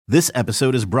This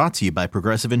episode is brought to you by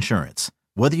Progressive Insurance.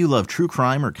 Whether you love true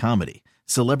crime or comedy,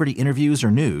 celebrity interviews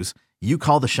or news, you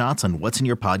call the shots on what's in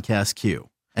your podcast queue.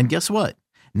 And guess what?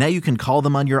 Now you can call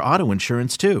them on your auto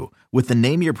insurance too with the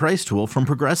Name Your Price tool from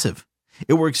Progressive.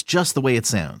 It works just the way it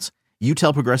sounds. You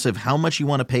tell Progressive how much you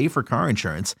want to pay for car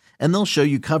insurance, and they'll show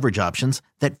you coverage options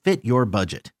that fit your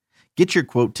budget. Get your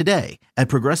quote today at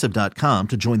Progressive.com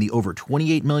to join the over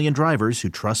 28 million drivers who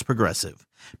trust Progressive.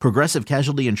 Progressive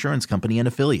Casualty Insurance Company and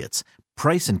Affiliates.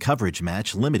 Price and coverage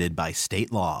match limited by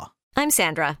state law. I'm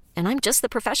Sandra, and I'm just the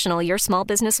professional your small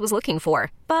business was looking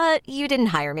for. But you didn't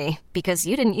hire me because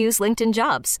you didn't use LinkedIn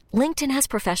Jobs. LinkedIn has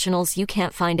professionals you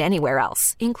can't find anywhere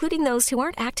else, including those who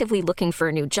aren't actively looking for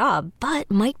a new job, but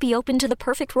might be open to the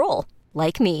perfect role,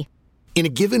 like me. In a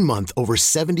given month, over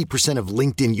 70% of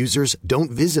LinkedIn users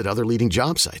don't visit other leading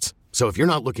job sites. So if you're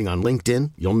not looking on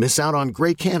LinkedIn, you'll miss out on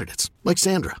great candidates like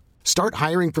Sandra. Start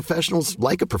hiring professionals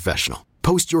like a professional.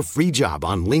 Post your free job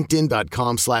on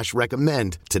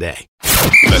linkedin.com/recommend today.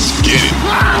 Let's get it.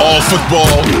 All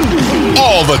football,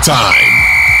 all the time.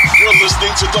 You're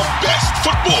listening to the best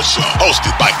football show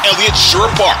hosted by Elliot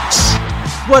Shore-Parks.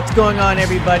 What's going on,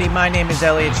 everybody? My name is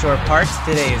Elliot Shore-Parks.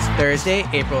 Today is Thursday,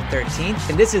 April 13th,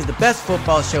 and this is the Best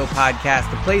Football Show podcast,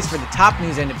 the place for the top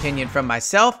news and opinion from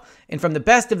myself and from the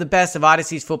best of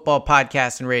Odyssey's football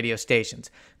podcasts and radio stations.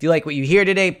 If you like what you hear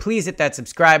today, please hit that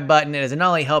subscribe button, as it not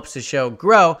only helps the show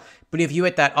grow, but if you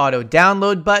hit that auto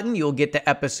download button, you'll get the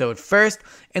episode first,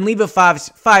 and leave a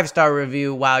five-star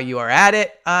review while you are at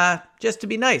it, just to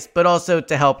be nice, but also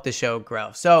to help the show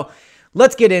grow. So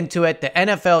let's get into it. The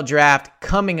NFL draft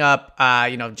coming up,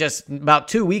 just about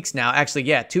 2 weeks now.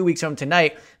 Actually, 2 weeks from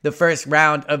tonight, the first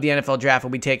round of the NFL draft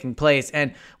will be taking place.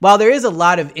 And while there is a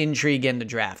lot of intrigue in the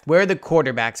draft, where are the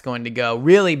quarterbacks going to go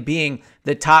really being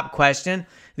the top question,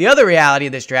 the other reality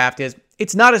of this draft is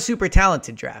it's not a super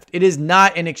talented draft. It is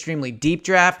not an extremely deep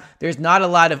draft. There's not a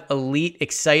lot of elite,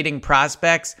 exciting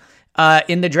prospects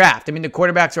in the draft. I mean, the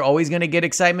quarterbacks are always going to get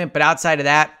excitement, but outside of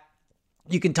that,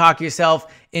 you can talk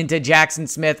yourself into Jackson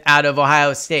Smith out of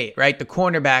Ohio State, right? The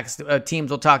cornerbacks, teams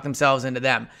will talk themselves into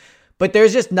them. But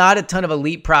there's just not a ton of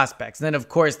elite prospects. And then, of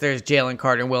course, there's Jalen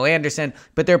Carter and Will Anderson,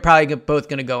 but they're probably both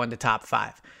going to go in the top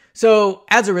 5. So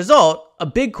as a result, a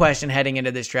big question heading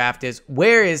into this draft is,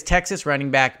 where is Texas running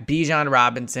back Bijan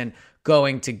Robinson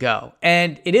going to go?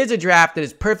 And it is a draft that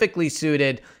is perfectly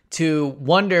suited to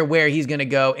wonder where he's going to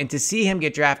go and to see him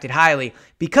get drafted highly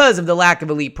because of the lack of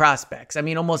elite prospects. I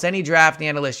mean, almost any draft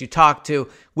analyst you talk to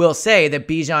will say that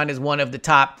Bijan is one of the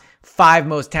top 5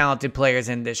 most talented players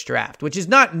in this draft, which is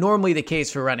not normally the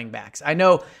case for running backs. I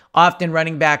know often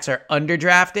running backs are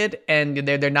underdrafted and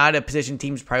they're not a position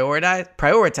teams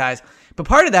prioritize, but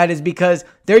part of that is because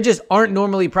there just aren't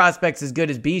normally prospects as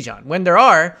good as Bijan. When there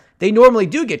are, they normally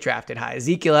do get drafted high.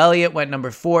 Ezekiel Elliott went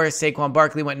number 4. Saquon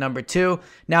Barkley went number 2.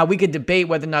 Now, we could debate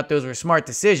whether or not those were smart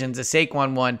decisions. The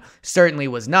Saquon one certainly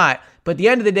was not. But at the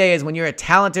end of the day is when you're a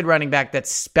talented running back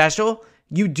that's special,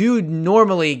 you do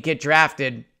normally get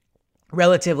drafted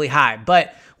relatively high.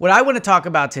 But what I want to talk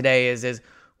about today is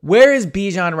where is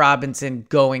Bijan Robinson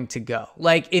going to go?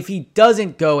 Like, if he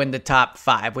doesn't go in the top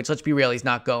 5, which let's be real, he's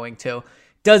not going to,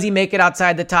 does he make it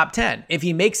outside the top 10? If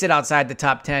he makes it outside the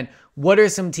top 10, what are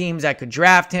some teams that could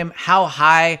draft him? How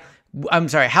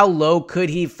low could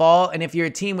he fall? And if you're a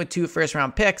team with 2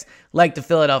 first-round picks, like the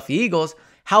Philadelphia Eagles,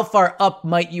 how far up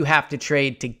might you have to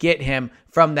trade to get him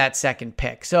from that second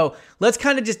pick? So let's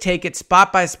kind of just take it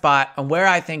spot by spot on where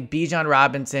I think Bijan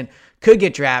Robinson could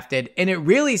get drafted. And it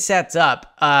really sets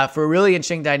up for a really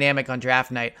interesting dynamic on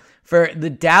draft night for the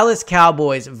Dallas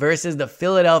Cowboys versus the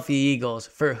Philadelphia Eagles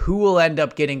for who will end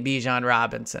up getting Bijan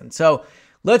Robinson. So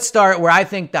let's start where I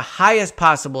think the highest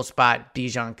possible spot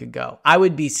Bijan could go. I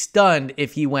would be stunned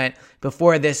if he went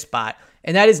before this spot,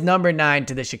 and that is number 9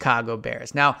 to the Chicago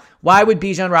Bears. Now, why would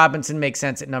Bijan Robinson make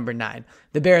sense at number 9?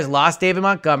 The Bears lost David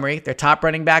Montgomery, their top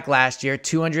running back last year,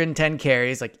 210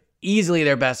 carries, like easily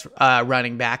their best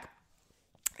running back.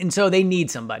 And so they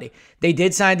need somebody. They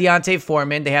did sign Deontay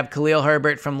Foreman. They have Khalil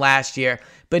Herbert from last year,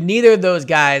 but neither of those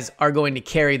guys are going to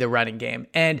carry the running game.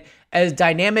 And as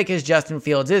dynamic as Justin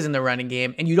Fields is in the running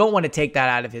game, and you don't want to take that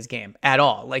out of his game at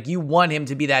all. Like, you want him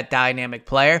to be that dynamic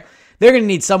player. They're going to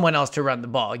need someone else to run the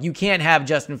ball. You can't have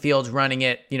Justin Fields running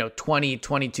it, 20,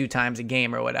 22 times a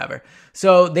game or whatever.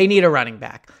 So they need a running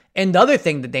back. And the other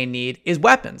thing that they need is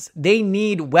weapons. They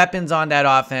need weapons on that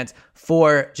offense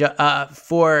for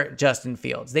Justin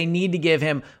Fields. They need to give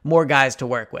him more guys to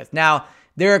work with. Now,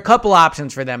 there are a couple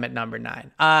options for them at number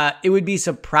 9. It would be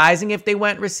surprising if they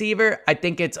went receiver. I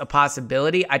think it's a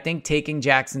possibility. I think taking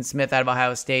Jackson Smith out of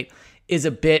Ohio State is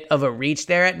a bit of a reach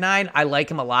there at 9. I like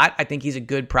him a lot. I think he's a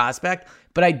good prospect,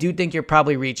 but I do think you're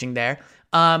probably reaching there.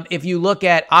 If you look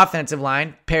at offensive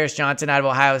line, Paris Johnson out of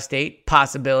Ohio State,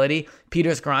 possibility.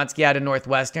 Peter Skoronski out of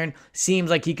Northwestern, seems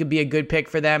like he could be a good pick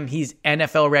for them. He's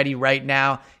NFL ready right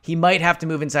now. He might have to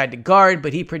move inside to guard,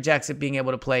 but he projects at being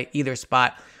able to play either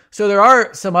spot. So there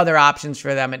are some other options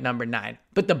for them at number 9.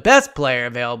 But the best player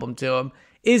available to him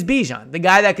is Bijan, the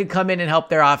guy that could come in and help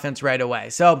their offense right away.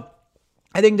 So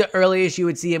I think the earliest you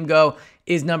would see him go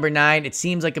is number 9. It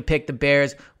seems like a pick the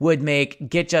Bears would make.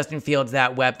 Get Justin Fields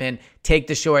that weapon, take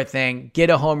the sure thing, get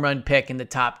a home run pick in the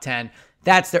top 10.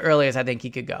 That's the earliest I think he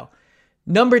could go.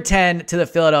 Number 10 to the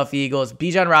Philadelphia Eagles.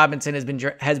 Bijan Robinson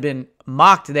has been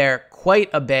mocked there quite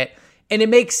a bit, and it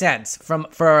makes sense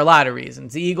for a lot of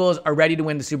reasons. The Eagles are ready to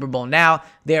win the Super Bowl now.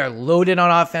 They are loaded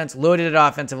on offense, loaded at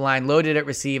offensive line, loaded at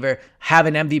receiver, have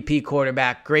an MVP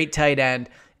quarterback, great tight end.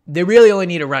 They really only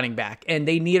need a running back, and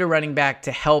they need a running back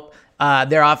to help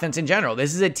their offense in general.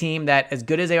 This is a team that, as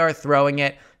good as they are throwing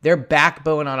it, their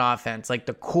backbone on offense, like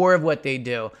the core of what they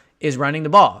do, is running the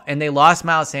ball. And they lost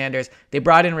Miles Sanders. They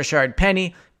brought in Rashard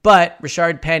Penny, but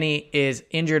Rashard Penny is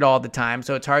injured all the time,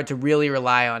 so it's hard to really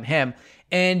rely on him.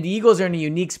 And the Eagles are in a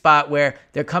unique spot where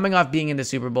they're coming off being in the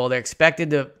Super Bowl. They're expected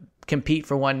to compete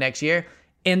for one next year,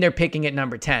 and they're picking at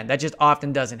number 10. That just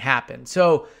often doesn't happen.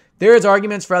 So there is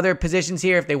arguments for other positions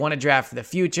here if they want to draft for the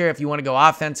future. If you want to go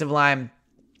offensive line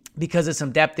because of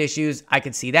some depth issues, I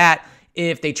could see that.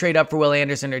 If they trade up for Will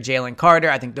Anderson or Jalen Carter,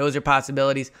 I think those are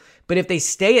possibilities. But if they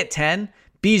stay at 10,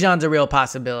 Bijan's a real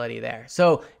possibility there.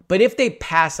 But if they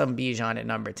pass on Bijan at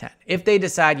number 10, if they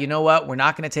decide, you know what, we're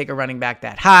not going to take a running back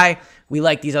that high, we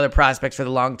like these other prospects for the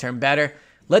long term better,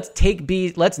 let's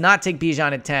not take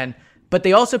Bijan at 10, but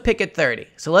they also pick at 30.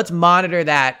 So let's monitor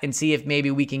that and see if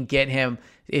maybe we can get him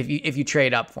if you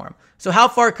trade up for him. So how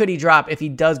far could he drop if he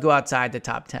does go outside the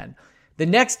top 10? The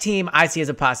next team I see as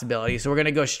a possibility, so we're going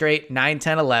to go straight 9,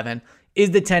 10, 11,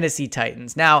 is the Tennessee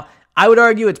Titans. Now, I would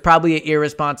argue it's probably an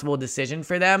irresponsible decision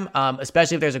for them,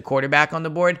 especially if there's a quarterback on the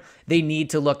board. They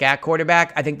need to look at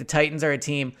quarterback. I think the Titans are a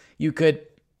team you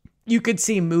could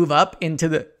see move up into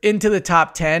the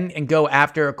top 10 and go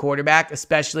after a quarterback,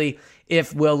 especially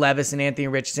if Will Levis and Anthony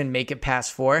Richardson make it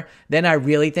past 4. Then I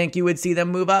really think you would see them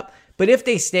move up. But if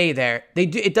they stay there,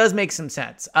 it does make some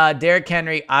sense. Derrick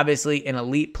Henry, obviously an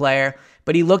elite player,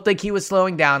 but he looked like he was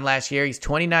slowing down last year. He's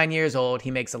 29 years old.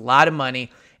 He makes a lot of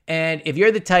money. And if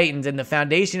you're the Titans and the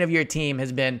foundation of your team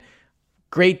has been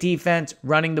great defense,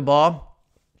 running the ball,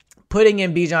 putting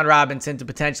in Bijan Robinson to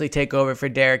potentially take over for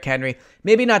Derrick Henry,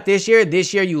 maybe not this year.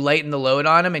 This year you lighten the load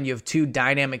on him and you have 2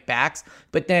 dynamic backs.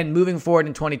 But then moving forward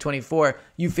in 2024,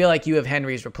 you feel like you have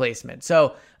Henry's replacement.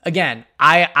 So again,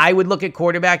 I would look at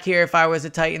quarterback here if I was the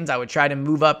Titans. I would try to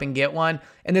move up and get one.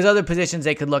 And there's other positions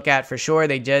they could look at for sure.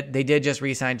 They did just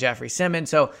re-sign Jeffrey Simmons,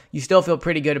 so you still feel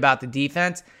pretty good about the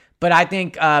defense. But I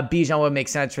think Bijan would make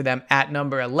sense for them at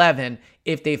number 11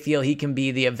 if they feel he can be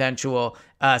the eventual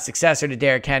successor to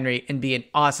Derrick Henry and be an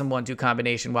awesome 1-2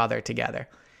 combination while they're together.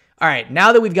 All right,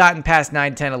 now that we've gotten past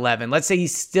 9, 10, 11, let's say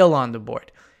he's still on the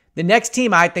board. The next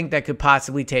team I think that could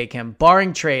possibly take him,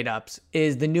 barring trade-ups,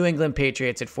 is the New England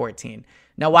Patriots at 14.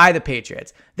 Now, why the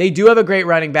Patriots? They do have a great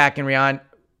running back in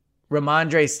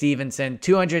Ramondre Stevenson,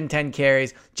 210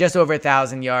 carries, just over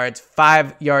 1,000 yards,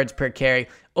 5 yards per carry,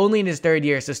 only in his 3rd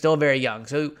year, so still very young.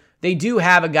 So they do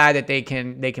have a guy that they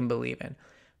can believe in.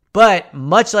 But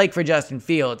much like for Justin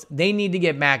Fields, they need to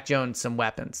get Mac Jones some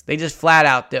weapons. They just flat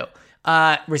out do.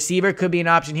 Receiver could be an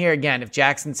option here. Again, if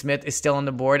Jackson Smith is still on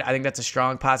the board, I think that's a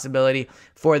strong possibility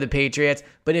for the Patriots.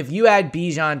 But if you add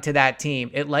Bijan to that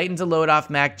team, it lightens the load off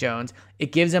Mac Jones.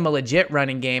 It gives them a legit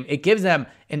running game. It gives them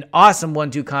an awesome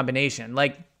 1-2 combination.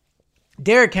 Like,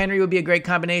 Derrick Henry would be a great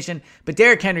combination, but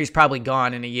Derrick Henry's probably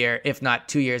gone in a year, if not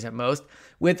 2 years at most.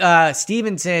 With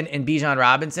Stevenson and Bijan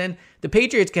Robinson, the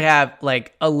Patriots could have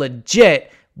like a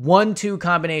legit 1-2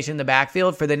 combination in the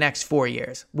backfield for the next 4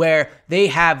 years, where they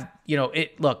have,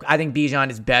 look, I think Bijan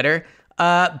is better,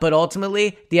 but ultimately,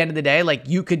 at the end of the day, like,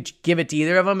 you could give it to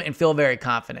either of them and feel very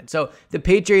confident. So the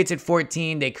Patriots at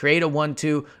 14, they create a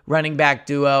 1-2 running back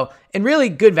duo, and really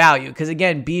good value, because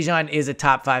again, Bijan is a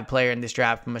top 5 player in this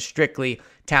draft from a strictly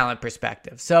talent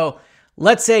perspective. So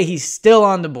let's say he's still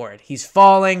on the board. He's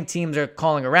falling. Teams are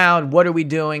calling around. What are we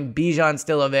doing? Bijan's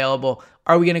still available.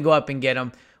 Are we going to go up and get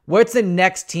him? What's the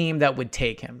next team that would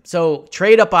take him? So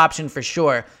trade up option for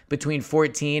sure between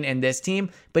 14 and this team.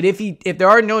 But if there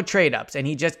are no trade ups and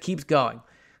he just keeps going,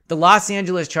 the Los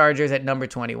Angeles Chargers at number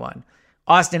 21.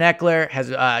 Austin Eckler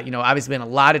has, obviously been a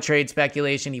lot of trade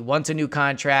speculation. He wants a new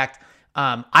contract.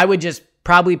 I would just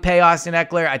probably pay Austin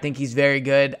Eckler. I think he's very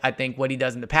good. I think what he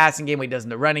does in the passing game, what he does in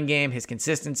the running game, his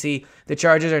consistency, the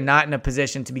Chargers are not in a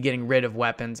position to be getting rid of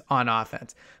weapons on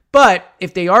offense. But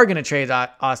if they are going to trade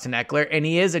Austin Eckler, and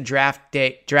he is a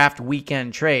draft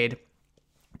weekend trade,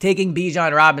 taking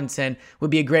Bijan Robinson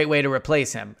would be a great way to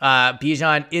replace him.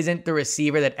 Bijan isn't the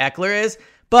receiver that Eckler is,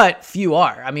 but few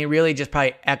are. I mean, really just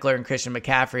probably Eckler and Christian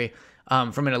McCaffrey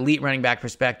from an elite running back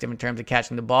perspective in terms of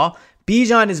catching the ball.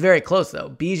 Bijan is very close, though.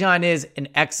 Bijan is an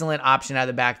excellent option out of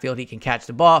the backfield. He can catch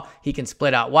the ball. He can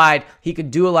split out wide. He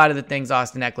could do a lot of the things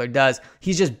Austin Eckler does.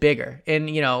 He's just bigger. And,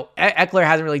 Eckler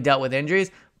hasn't really dealt with injuries,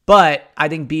 but I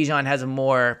think Bijan has a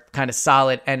more kind of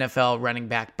solid NFL running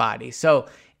back body. So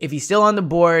if he's still on the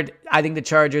board, I think the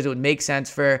Chargers, it would make sense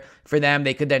for them.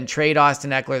 They could then trade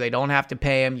Austin Eckler. They don't have to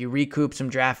pay him. You recoup some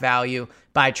draft value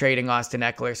by trading Austin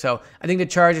Eckler. So I think the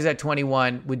Chargers at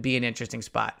 21 would be an interesting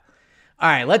spot. All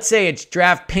right, let's say it's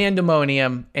draft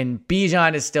pandemonium and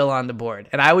Bijan is still on the board.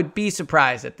 And I would be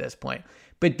surprised at this point.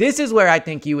 But this is where I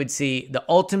think you would see the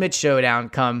ultimate showdown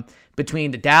come between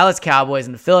the Dallas Cowboys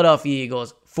and the Philadelphia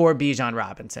Eagles for Bijan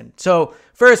Robinson. So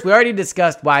first, we already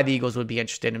discussed why the Eagles would be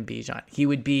interested in Bijan. He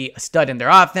would be a stud in their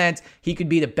offense. He could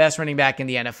be the best running back in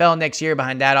the NFL next year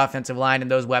behind that offensive line and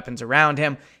those weapons around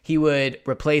him. He would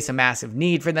replace a massive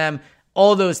need for them.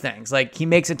 All those things. Like, he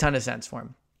makes a ton of sense for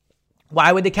him.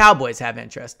 Why would the Cowboys have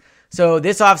interest? So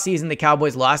this offseason, the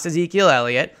Cowboys lost Ezekiel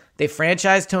Elliott. They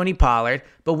franchised Tony Pollard.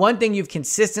 But one thing you've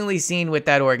consistently seen with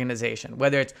that organization,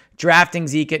 whether it's drafting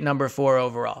Zeke at number 4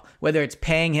 overall, whether it's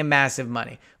paying him massive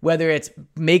money, whether it's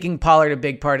making Pollard a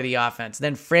big part of the offense,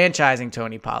 then franchising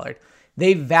Tony Pollard,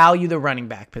 they value the running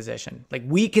back position. Like,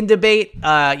 we can debate,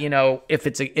 if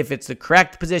it's the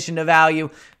correct position to value.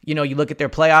 You look at their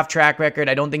playoff track record.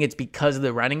 I don't think it's because of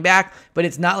the running back, but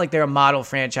it's not like they're a model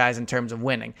franchise in terms of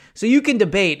winning. So you can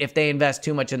debate if they invest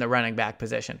too much in the running back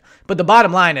position. But the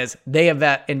bottom line is they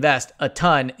invest a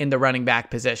ton in the running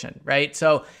back position, right?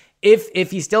 So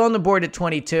if he's still on the board at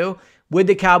 22, would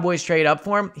the Cowboys trade up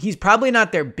for him? He's probably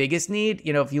not their biggest need.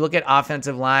 If you look at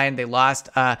offensive line, they lost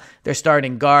their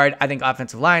starting guard. I think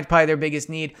offensive line is probably their biggest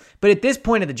need. But at this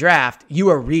point of the draft, you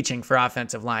are reaching for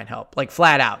offensive line help, like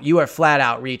flat out. You are flat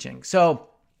out reaching. So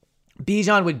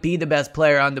Bijan would be the best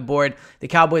player on the board. The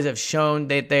Cowboys have shown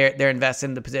that they're invested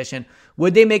in the position.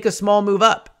 Would they make a small move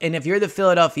up? And if you're the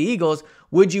Philadelphia Eagles,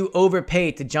 would you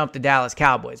overpay to jump the Dallas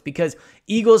Cowboys? Because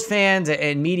Eagles fans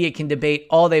and media can debate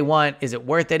all they want. Is it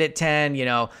worth it at 10?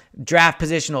 Draft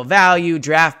positional value,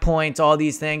 draft points, all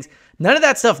these things. None of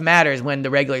that stuff matters when the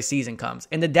regular season comes.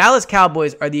 And the Dallas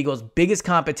Cowboys are the Eagles' biggest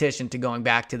competition to going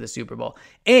back to the Super Bowl.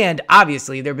 And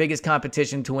obviously their biggest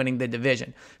competition to winning the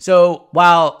division. So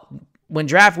when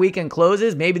draft weekend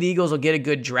closes, maybe the Eagles will get a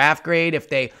good draft grade if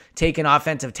they take an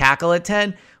offensive tackle at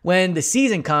 10. When the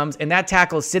season comes and that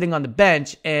tackle is sitting on the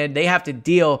bench and they have to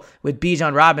deal with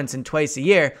Bijan Robinson twice a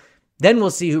year, then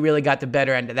we'll see who really got the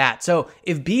better end of that. So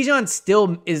if Bijan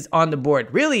still is on the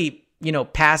board, really,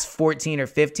 past 14 or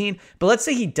 15, but let's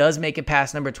say he does make it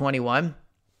past number 21,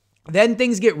 then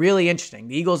things get really interesting.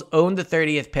 The Eagles own the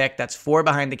 30th pick. That's 4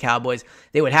 behind the Cowboys.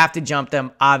 They would have to jump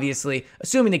them, obviously,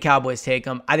 assuming the Cowboys take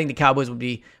him. I think the Cowboys would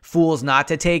be fools not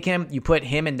to take him. You put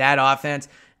him in that offense,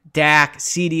 Dak,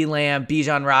 CeeDee Lamb,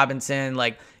 Bijan Robinson,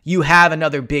 like, you have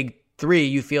another big 3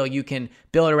 you feel you can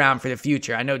build around for the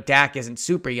future. I know Dak isn't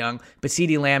super young, but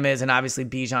CeeDee Lamb is, and obviously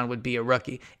Bijan would be a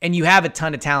rookie. And you have a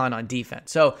ton of talent on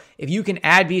defense. So if you can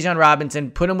add Bijan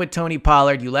Robinson, put him with Tony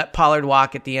Pollard, you let Pollard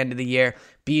walk at the end of the year,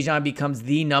 Bijan becomes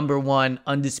the number 1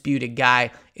 undisputed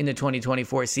guy in the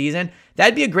 2024 season,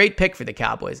 that'd be a great pick for the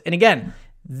Cowboys. And again,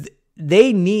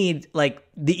 they need,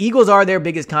 the Eagles are their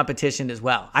biggest competition as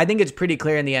well. I think it's pretty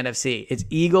clear in the NFC. It's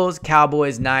Eagles,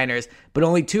 Cowboys, Niners, but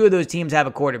only 2 of those teams have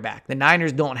a quarterback. The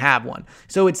Niners don't have one.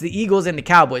 So it's the Eagles and the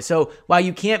Cowboys. So while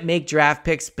you can't make draft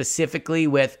picks specifically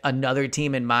with another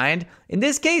team in mind, in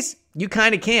this case, you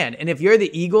kind of can. And if you're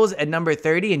the Eagles at number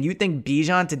 30 and you think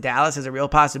Bijan to Dallas is a real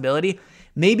possibility,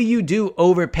 maybe you do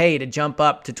overpay to jump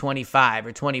up to 25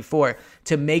 or 24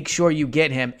 to make sure you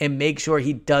get him and make sure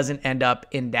he doesn't end up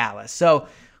in Dallas. So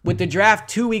with the draft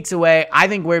 2 weeks away, I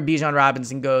think where Bijan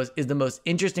Robinson goes is the most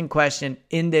interesting question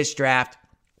in this draft.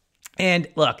 And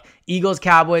look,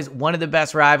 Eagles-Cowboys, one of the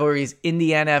best rivalries in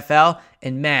the NFL.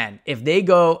 And man, if they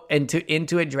go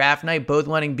into a draft night both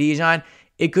wanting Bijan,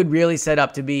 it could really set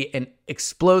up to be an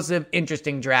explosive,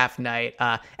 interesting draft night,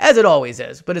 as it always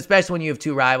is. But especially when you have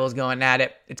 2 rivals going at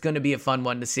it, it's going to be a fun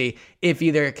one to see if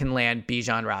either can land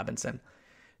Bijan Robinson.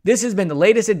 This has been the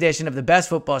latest edition of the Best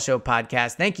Football Show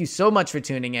podcast. Thank you so much for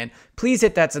tuning in. Please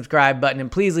hit that subscribe button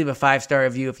and please leave a 5-star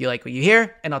review if you like what you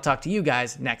hear. And I'll talk to you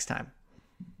guys next time.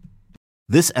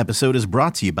 This episode is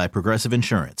brought to you by Progressive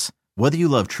Insurance. Whether you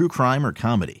love true crime or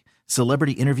comedy,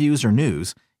 celebrity interviews or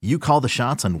news, you call the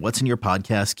shots on what's in your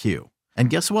podcast queue. And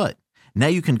guess what? Now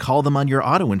you can call them on your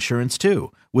auto insurance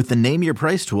too with the Name Your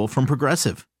Price tool from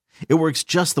Progressive. It works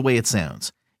just the way it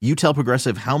sounds. You tell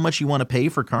Progressive how much you want to pay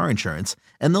for car insurance,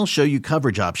 and they'll show you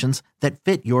coverage options that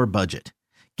fit your budget.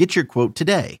 Get your quote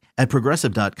today at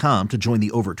Progressive.com to join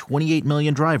the over 28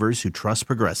 million drivers who trust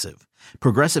Progressive.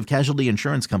 Progressive Casualty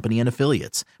Insurance Company and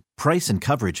Affiliates. Price and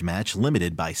coverage match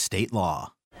limited by state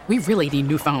law. We really need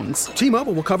new phones.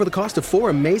 T-Mobile will cover the cost of 4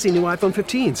 amazing new iPhone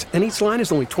 15s, and each line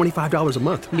is only $25 a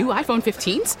month. New iPhone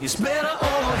 15s? It's better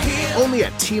over here. Only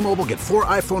at T-Mobile, get 4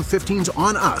 iPhone 15s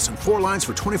on us and 4 lines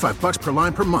for $25 per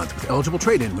line per month with eligible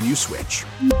trade-in when you switch.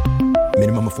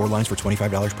 Minimum of 4 lines for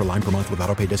 $25 per line per month with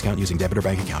autopay discount using debit or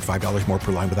bank account. $5 more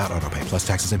per line without autopay, plus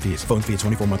taxes and fees. Phone fee at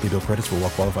 24 monthly bill credits for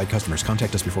well-qualified customers.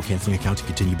 Contact us before canceling account to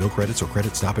continue bill credits or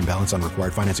credit stop and balance on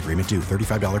required finance agreement due.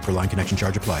 $35 per line connection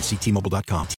charge applies. See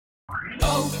T-Mobile.com.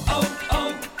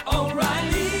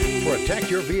 O'Reilly.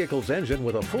 Protect your vehicle's engine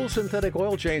with a full synthetic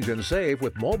oil change and save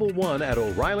with Mobile One at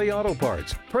O'Reilly Auto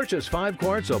Parts. Purchase 5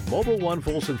 quarts of Mobile One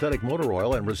full synthetic motor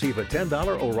oil and receive a $10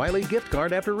 O'Reilly gift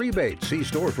card after rebate. See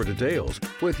store for details.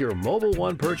 With your Mobile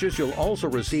One purchase, you'll also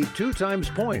receive 2 times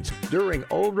points during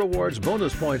O Rewards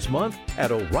Bonus Points Month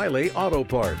at O'Reilly Auto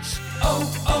Parts.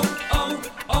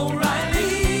 O'Reilly.